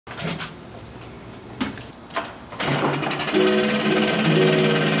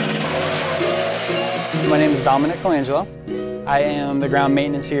is Dominic. I am the ground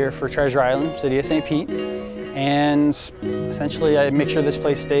maintenance here for Treasure Island, City of St. Pete, and essentially I make sure this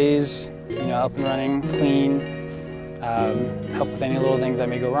place stays, up and running, clean, help with any little things that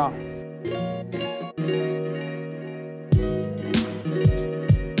may go wrong.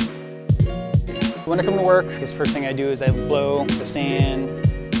 When I come to work, the first thing I do is I blow the sand,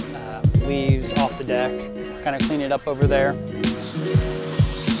 leaves off the deck, kind of clean it up over there.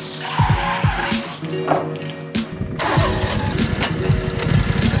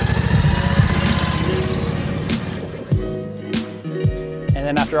 And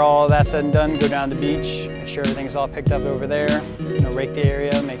then after all that's said and done, go down to the beach, make sure everything's all picked up over there, rake the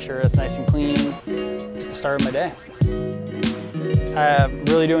area, make sure it's nice and clean. It's the start of my day. I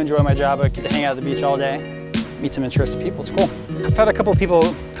really do enjoy my job. I get to hang out at the beach all day, meet some interesting people. It's cool. I've had a couple of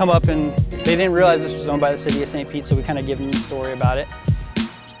people come up and they didn't realize this was owned by the City of St. Pete, so we kind of give them a story about it.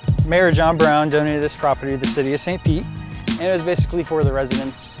 Mayor John Brown donated this property to the City of St. Pete, and it was basically for the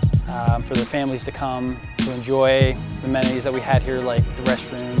residents, for their families to come to enjoy the amenities that we had here, like the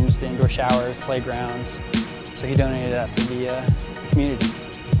restrooms, the indoor showers, playgrounds. So he donated that for the community.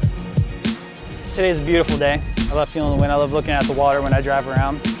 Today's a beautiful day. I love feeling the wind. I love looking at the water when I drive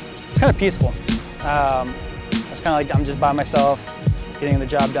around. It's kind of peaceful. It's kind of like I'm just by myself, getting the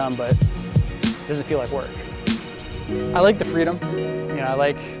job done, but it doesn't feel like work. I like the freedom. I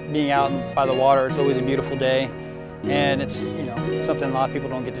like being out by the water. It's always a beautiful day, and it's something a lot of people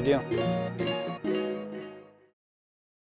don't get to do.